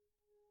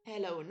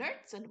Hello,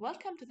 nerds, and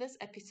welcome to this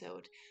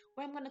episode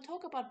where I'm going to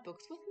talk about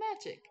books with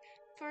magic.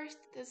 First,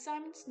 the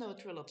Simon Snow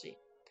trilogy,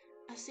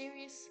 a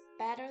series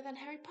better than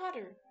Harry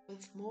Potter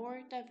with more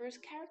diverse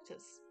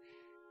characters.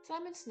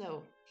 Simon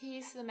Snow,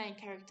 he's the main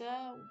character.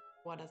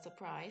 What a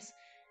surprise!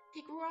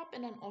 He grew up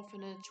in an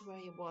orphanage where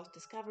he was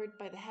discovered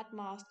by the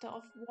headmaster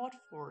of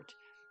Watford,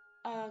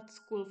 a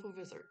school for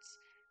wizards.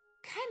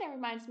 Kinda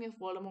reminds me of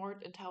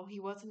Voldemort and how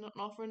he was in an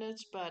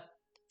orphanage, but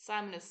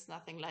Simon is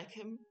nothing like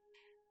him.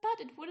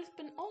 But it would have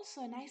been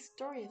also a nice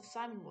story if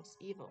Simon was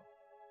evil.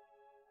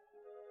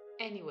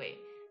 Anyway,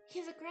 he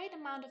has a great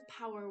amount of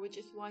power, which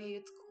is why he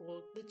is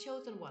called the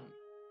Chosen One.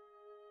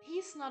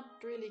 He's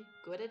not really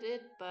good at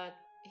it, but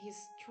he's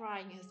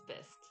trying his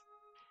best.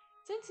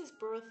 Since his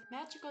birth,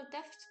 magical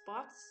death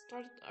spots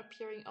started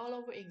appearing all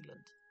over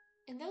England.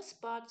 In those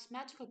spots,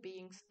 magical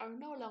beings are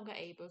no longer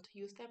able to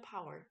use their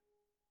power.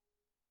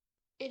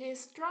 It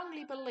is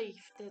strongly believed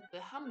that the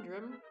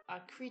Humdrum, a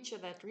creature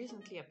that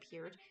recently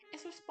appeared,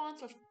 is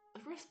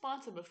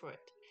responsible for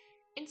it.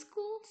 In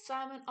school,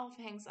 Simon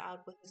often hangs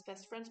out with his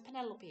best friend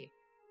Penelope.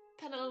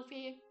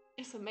 Penelope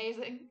is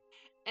amazing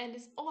and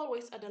is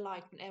always a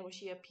delight whenever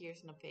she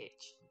appears on a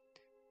page.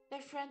 Their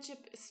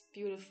friendship is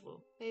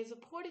beautiful. They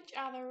support each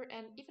other,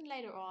 and even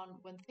later on,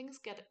 when things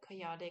get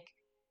chaotic,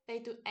 they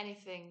do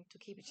anything to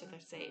keep each other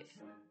safe.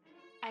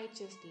 I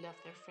just love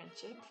their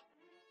friendship.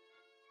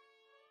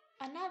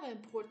 Another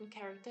important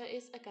character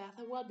is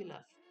Agatha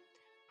Wellbeloved,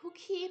 who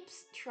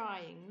keeps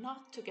trying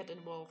not to get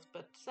involved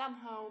but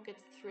somehow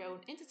gets thrown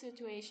into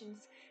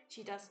situations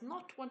she does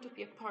not want to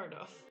be a part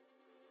of.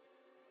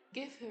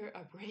 Give her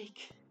a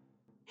break.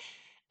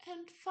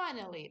 And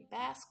finally,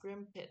 Bass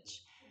Grimpitch,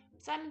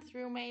 Simon's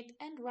roommate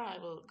and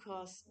rival,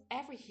 cause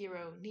every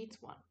hero needs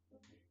one.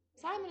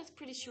 Simon is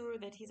pretty sure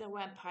that he's a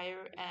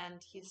vampire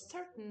and he's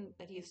certain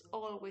that he is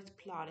always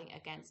plotting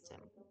against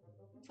him.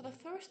 For the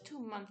first 2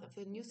 months of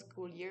the new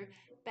school year,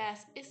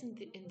 Bass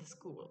isn't in the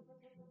school,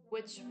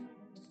 which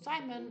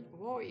Simon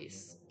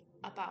worries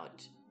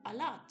about a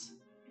lot.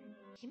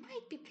 He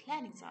might be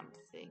planning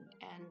something,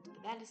 and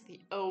that is the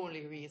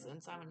only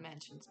reason Simon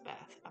mentions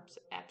Bath's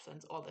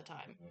absence all the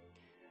time.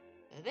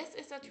 This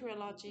is a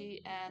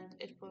trilogy, and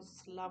it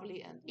was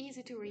lovely and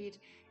easy to read,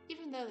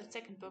 even though the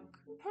second book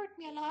hurt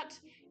me a lot,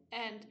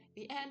 and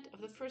the end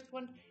of the first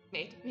one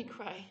made me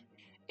cry.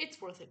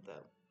 It's worth it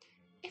though.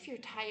 If you're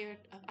tired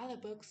of other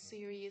book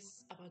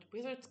series about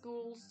wizard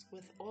schools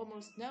with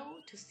almost no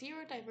to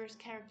zero diverse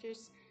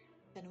characters,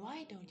 then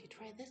why don't you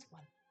try this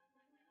one?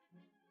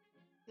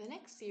 The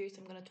next series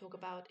I'm going to talk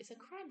about is a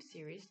crime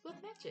series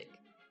with magic.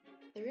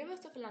 The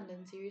Rivers of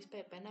London series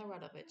by Benna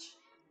Radovich.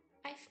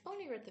 I've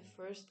only read the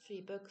first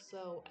 3 books,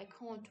 so I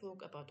can't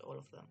talk about all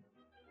of them.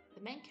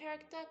 The main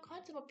character,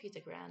 Constable Peter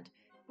Grant,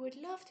 who would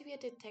love to be a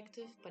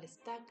detective but is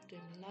stuck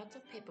doing lots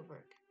of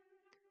paperwork.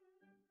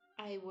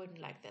 I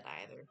wouldn't like that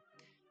either.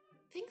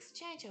 Things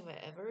change,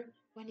 however,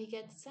 when he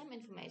gets some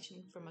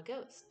information from a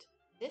ghost.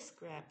 This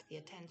grabbed the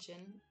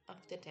attention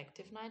of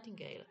Detective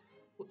Nightingale,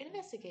 who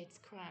investigates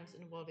crimes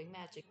involving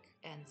magic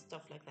and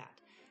stuff like that.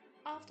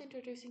 After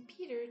introducing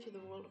Peter to the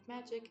world of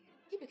magic,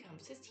 he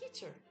becomes his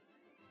teacher.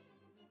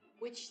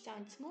 Which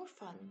sounds more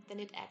fun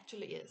than it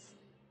actually is.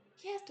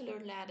 He has to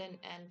learn Latin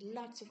and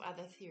lots of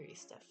other theory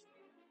stuff.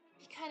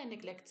 He kinda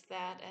neglects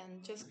that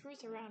and just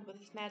screws around with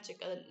his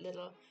magic a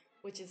little,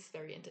 which is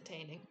very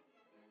entertaining.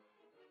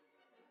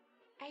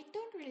 I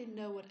don't really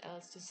know what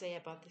else to say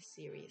about this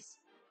series.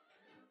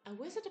 A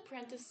wizard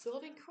apprentice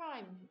solving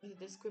crime was a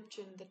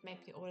description that made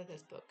me order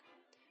this book.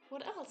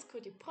 What else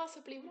could you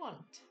possibly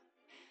want?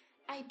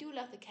 I do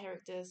love the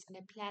characters and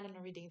I plan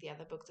on reading the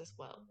other books as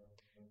well.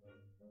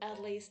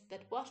 At least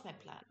that was my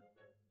plan.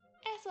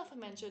 As often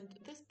mentioned,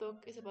 this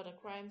book is about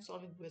a crime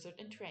solving wizard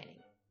in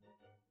training.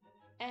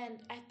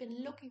 And I've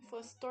been looking for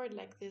a story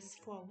like this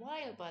for a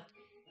while, but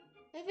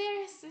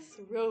there is this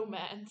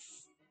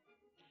romance.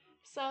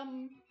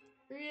 Some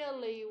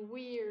really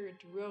weird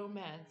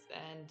romance,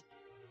 and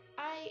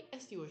I,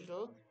 as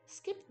usual,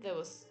 skipped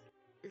those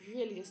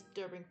really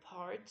disturbing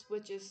parts,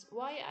 which is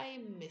why I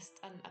missed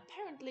an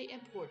apparently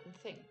important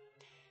thing.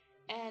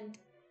 And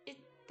it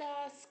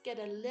does get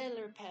a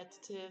little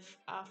repetitive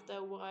after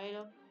a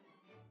while.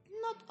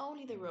 Not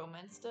only the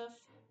romance stuff,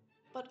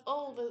 but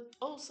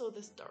also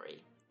the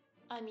story.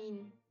 I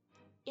mean,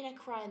 in a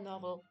crime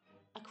novel,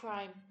 a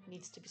crime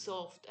needs to be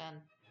solved and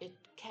it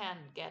can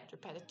get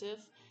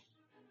repetitive,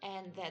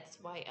 and that's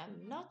why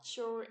I'm not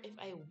sure if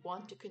I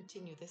want to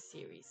continue the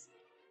series.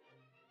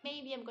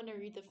 Maybe I'm gonna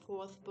read the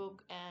fourth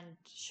book, and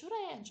should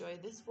I enjoy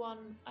this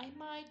one, I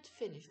might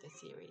finish the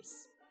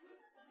series.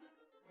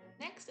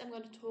 Next, I'm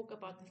going to talk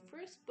about the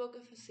first book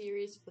of a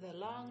series with a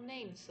long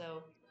name,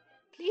 so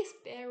please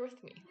bear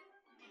with me.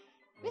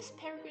 Miss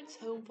Peregrine's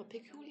Home for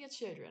Peculiar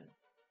Children.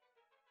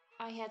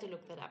 I had to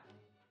look that up.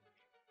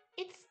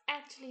 It's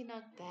actually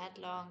not that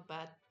long,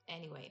 but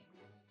anyway.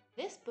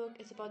 This book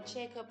is about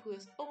Jacob, who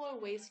has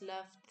always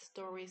loved the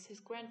stories his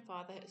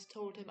grandfather has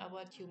told him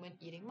about human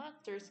eating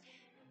monsters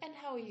and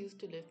how he used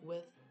to live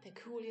with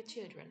peculiar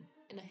children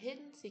in a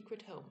hidden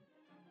secret home.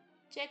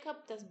 Jacob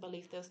doesn't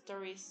believe those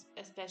stories,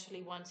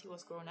 especially once he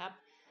was grown up,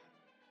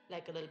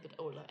 like a little bit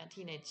older, a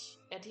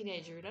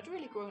teenager, not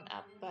really grown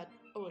up, but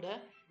older.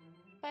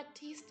 But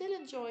he still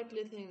enjoyed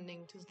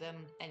listening to them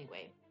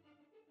anyway.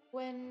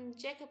 When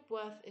Jacob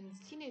was in his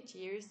teenage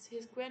years,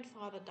 his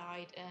grandfather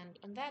died, and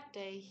on that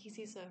day he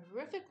sees a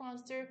horrific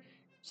monster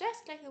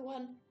just like the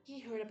one he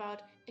heard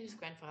about in his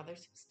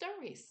grandfather's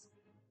stories.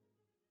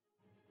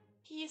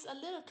 He is a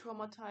little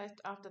traumatized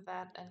after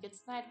that and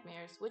gets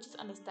nightmares, which is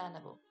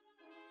understandable.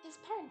 His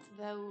parents,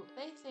 though,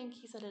 they think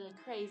he's a little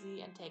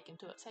crazy and take him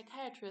to a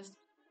psychiatrist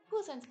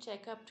who sends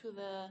Jacob to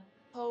the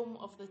home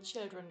of the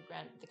children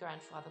the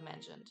grandfather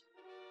mentioned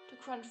to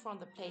confront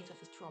the place of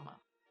his trauma.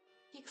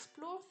 He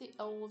explores the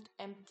old,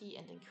 empty,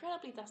 and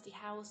incredibly dusty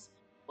house,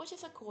 which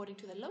is, according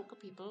to the local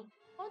people,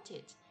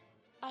 haunted.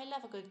 I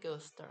love a good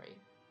ghost story.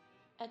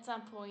 At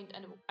some point,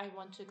 and I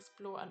want to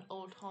explore an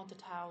old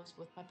haunted house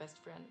with my best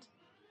friend.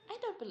 I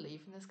don't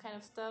believe in this kind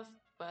of stuff,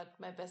 but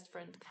my best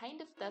friend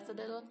kind of does a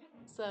little,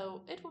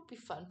 so it would be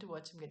fun to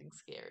watch him getting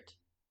scared.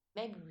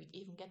 Maybe we'd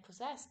even get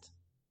possessed.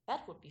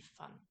 That would be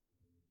fun.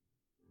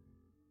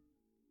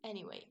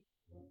 Anyway,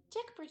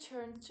 Jack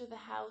returns to the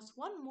house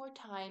one more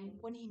time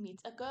when he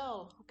meets a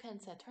girl who can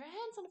set her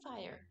hands on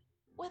fire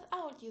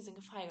without using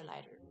a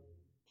firelighter.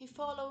 He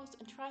follows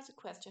and tries to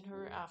question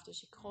her after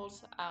she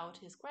calls out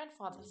his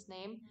grandfather's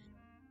name.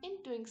 In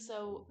doing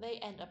so, they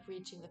end up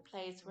reaching the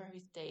place where he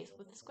stays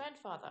with his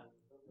grandfather.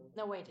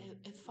 No, wait,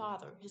 his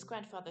father. His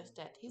grandfather is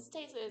dead. He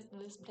stays in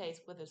this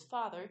place with his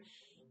father,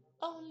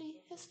 only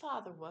his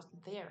father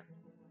wasn't there.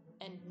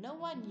 And no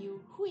one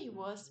knew who he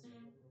was,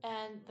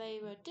 and they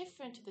were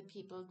different to the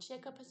people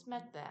Jacob has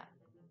met there.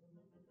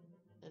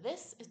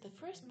 This is the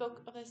first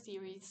book of the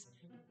series.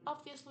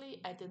 Obviously,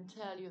 I didn't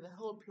tell you the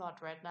whole plot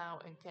right now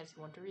in case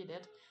you want to read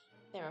it.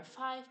 There are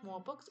 5 more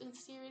books in the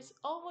series,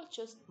 all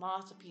just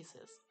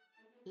masterpieces.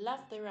 Love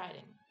the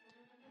writing.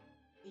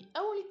 The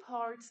only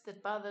parts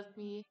that bothered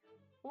me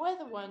were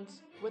the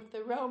ones with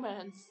the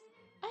romance.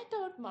 I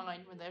don't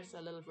mind when there's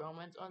a little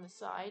romance on the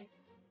side,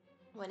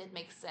 when it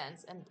makes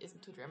sense and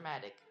isn't too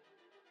dramatic.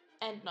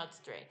 And not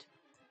straight.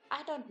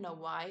 I don't know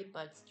why,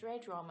 but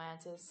straight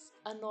romances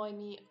annoy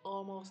me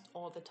almost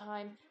all the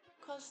time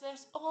because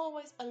there's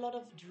always a lot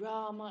of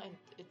drama and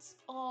it's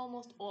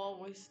almost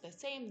always the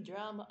same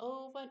drama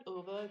over and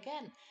over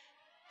again,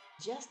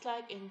 just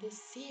like in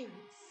this series.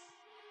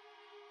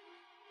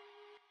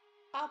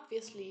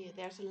 Obviously,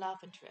 there's a love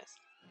interest,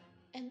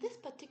 and this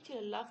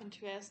particular love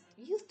interest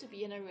used to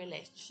be in a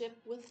relationship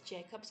with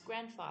Jacob's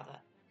grandfather.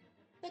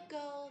 The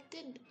girl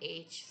didn't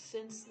age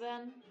since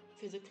then,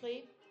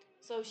 physically,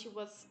 so she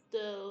was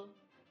still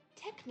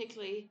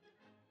technically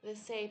the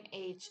same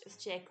age as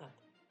Jacob.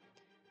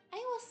 I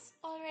was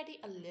already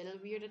a little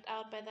weirded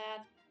out by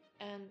that,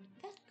 and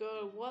that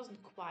girl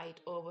wasn't quite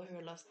over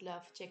her lost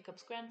love,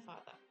 Jacob's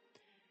grandfather.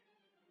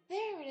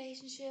 Their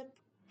relationship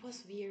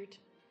was weird.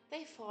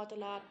 They fought a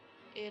lot.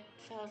 It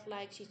felt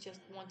like she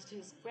just wanted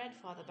his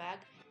grandfather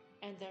back,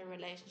 and their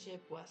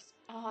relationship was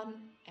on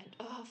and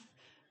off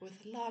with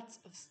lots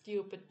of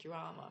stupid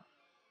drama.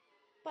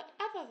 But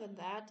other than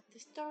that, the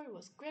story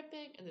was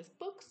gripping and these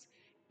books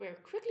were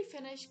quickly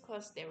finished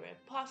because they were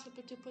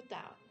impossible to put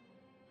down.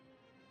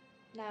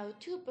 Now,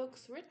 2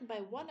 books written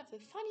by one of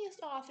the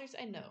funniest authors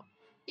I know,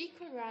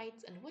 Equal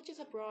Rights and Witches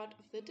Abroad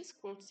of the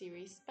Discworld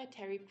series by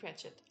Terry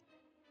Pratchett.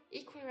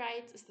 Equal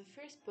Rights is the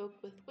first book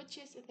with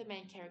witches as the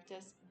main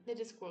characters in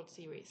the Discworld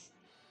series.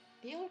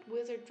 The old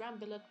wizard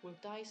Drumbillet will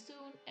die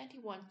soon and he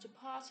wants to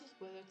pass his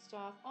wizard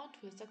staff on to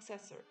his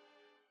successor.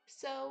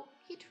 So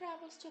he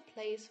travels to a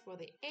place where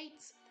the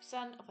 8th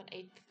son of an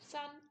 8th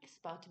son is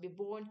about to be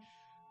born,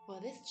 where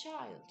this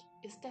child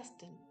is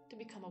destined to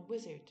become a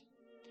wizard.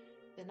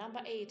 The number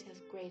 8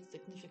 has great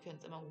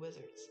significance among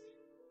wizards.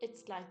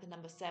 It's like the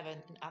number 7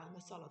 in other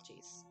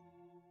mythologies.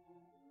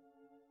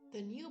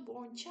 The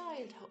newborn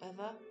child,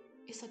 however,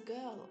 is a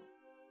girl,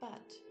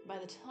 but by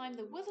the time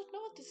the wizard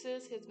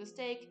notices his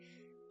mistake,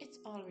 it's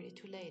already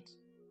too late.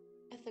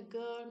 As the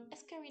girl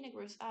Escarina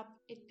grows up,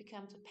 it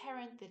becomes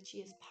apparent that she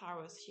has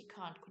powers she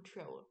can't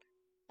control.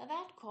 And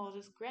that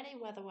causes Granny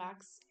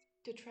Weatherwax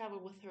to travel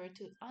with her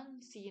to an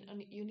unseen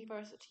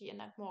university in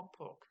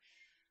Agmorpork,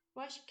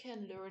 where she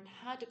can learn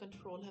how to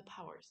control her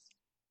powers.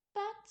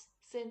 But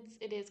since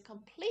it is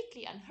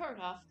completely unheard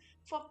of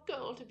for a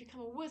girl to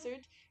become a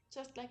wizard,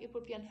 just like it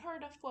would be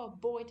unheard of for a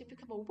boy to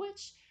become a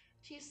witch,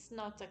 she's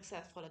not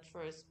successful at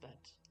first,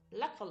 but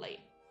luckily,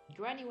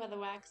 Granny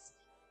Weatherwax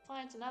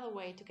finds another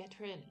way to get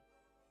her in.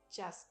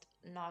 Just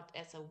not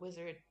as a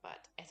wizard,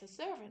 but as a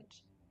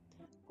servant.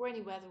 Granny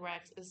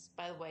Weatherwax is,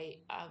 by the way,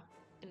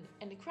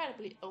 an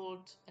incredibly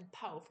old and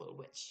powerful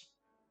witch.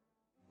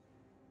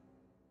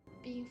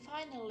 Being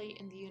finally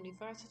in the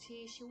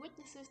university, she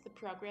witnesses the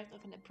progress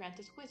of an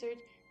apprentice wizard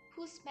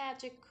whose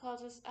magic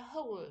causes a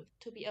hole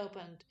to be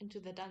opened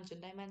into the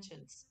dungeon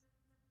dimensions.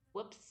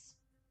 Whoops.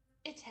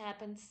 It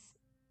happens.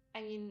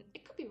 I mean,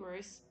 it could be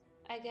worse,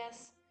 I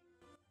guess.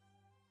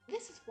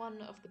 This is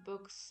one of the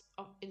books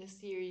in the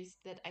series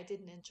that I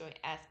didn't enjoy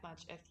as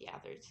much as the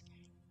others.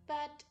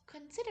 But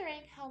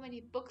considering how many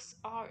books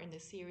are in the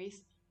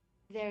series,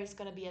 there's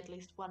gonna be at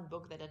least one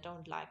book that I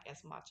don't like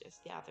as much as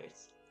the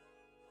others.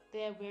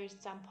 There were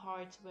some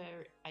parts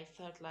where I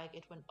felt like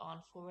it went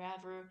on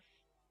forever,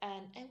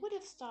 and I would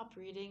have stopped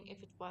reading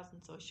if it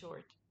wasn't so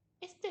short.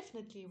 It's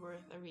definitely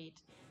worth a read.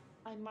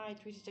 I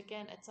might read it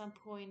again at some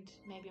point,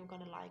 maybe I'm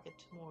gonna like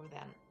it more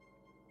then.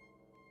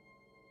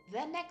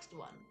 The next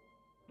one,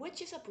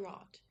 Witches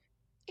Abroad.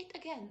 It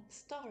again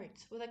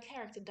starts with a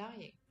character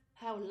dying.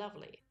 How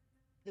lovely.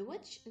 The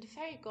witch and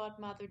fairy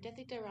godmother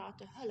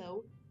Desiderata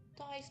Hullo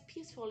dies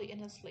peacefully in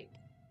her sleep.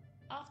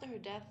 After her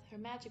death, her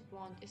magic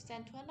wand is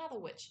sent to another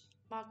witch,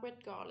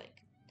 Margaret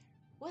Garlick.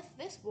 With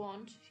this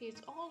wand, she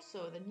is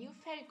also the new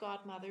fairy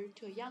godmother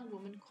to a young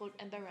woman called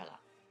Amberella.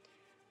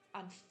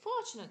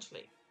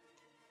 Unfortunately,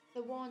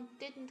 the wand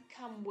didn't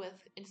come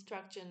with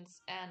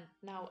instructions, and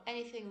now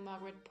anything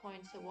Margaret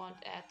points her wand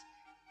at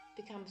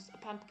becomes a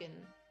pumpkin,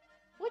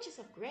 which is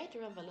of great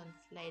relevance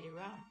later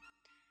on.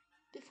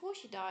 Before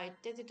she died,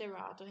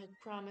 Desiderato had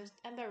promised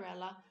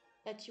Amberella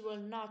that she will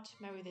not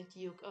marry the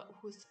Duke,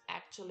 who's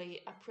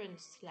actually a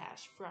prince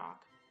slash frog.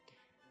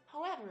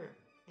 However,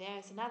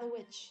 there's another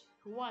witch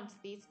who wants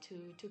these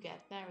two to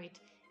get married,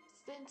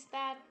 since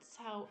that's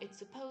how it's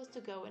supposed to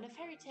go in a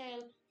fairy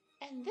tale,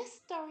 and this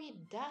story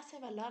does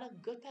have a lot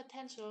of good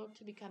potential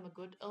to become a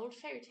good old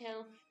fairy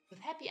tale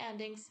with happy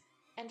endings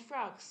and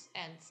frogs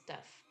and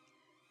stuff.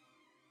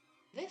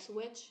 This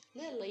witch,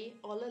 Lily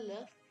or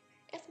Lilith,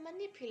 is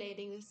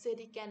manipulating the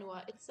city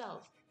Genoa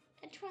itself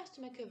and tries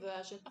to make a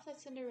version of the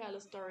Cinderella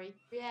story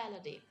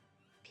reality.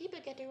 People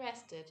get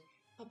arrested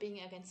for being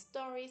against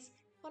stories,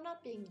 for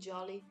not being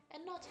jolly,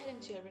 and not telling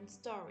children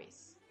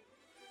stories.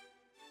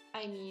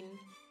 I mean,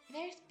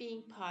 there's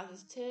being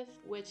positive,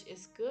 which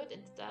is good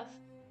and stuff,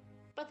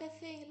 but the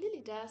thing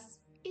Lily does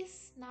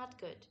is not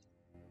good.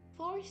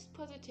 Forced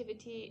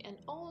positivity and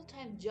all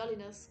time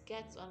jolliness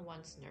gets on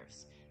one's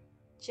nerves,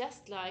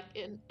 just like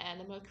in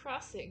Animal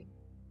Crossing.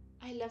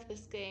 I love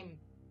this game.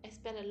 I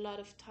spent a lot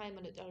of time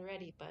on it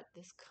already, but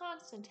this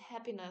constant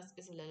happiness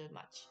is a little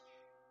much.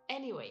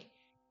 Anyway,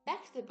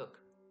 back to the book.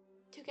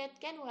 To get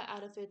Genua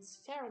out of its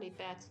fairly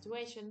bad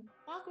situation,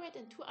 Margaret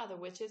and two other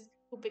witches,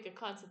 who bicker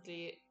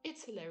constantly,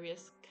 it's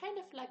hilarious, kind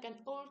of like an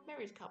old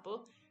married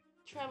couple,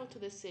 travel to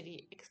the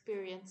city,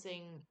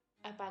 experiencing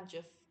a bunch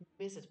of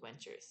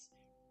misadventures.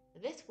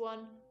 This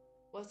one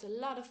was a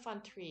lot of fun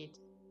to read.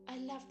 I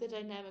love the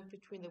dynamic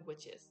between the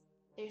witches.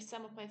 They're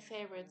some of my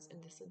favorites in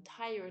this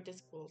entire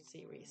Discworld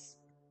series.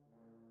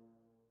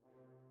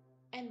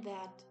 And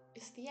that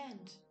is the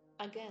end.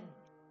 Again,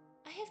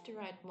 I have to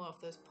write more of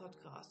those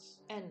podcasts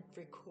and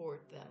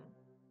record them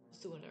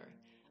sooner.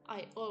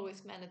 I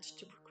always manage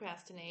to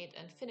procrastinate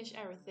and finish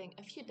everything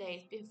a few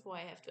days before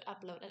I have to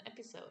upload an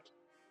episode.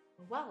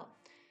 Well,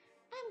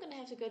 I'm gonna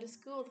have to go to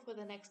school for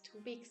the next 2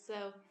 weeks,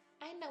 so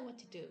I know what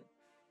to do.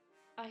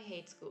 I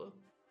hate school.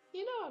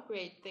 You know a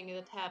great thing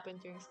that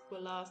happened during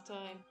school last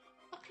time?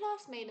 A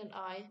classmate and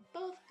I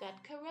both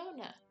got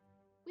corona.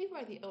 We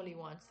were the only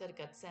ones that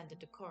got sent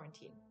into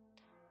quarantine.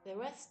 The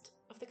rest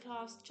of the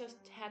class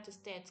just had to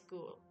stay at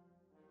school.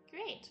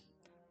 Great.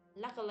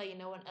 Luckily,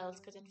 no one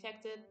else got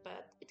infected,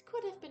 but it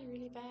could have been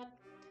really bad.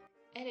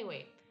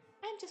 Anyway,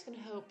 I'm just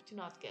gonna hope to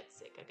not get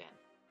sick again.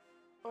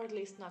 Or at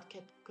least not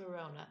get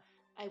corona.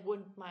 I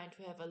wouldn't mind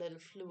to have a little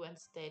flu and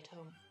stay at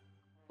home.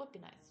 Would be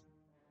nice.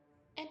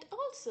 And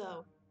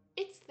also,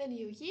 it's the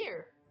new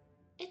year.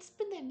 It's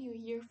been the new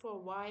year for a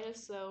while,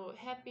 so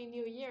happy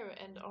new year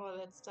and all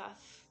that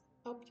stuff.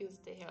 Hope you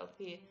stay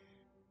healthy.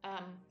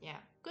 Yeah,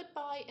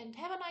 goodbye and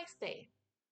have a nice day.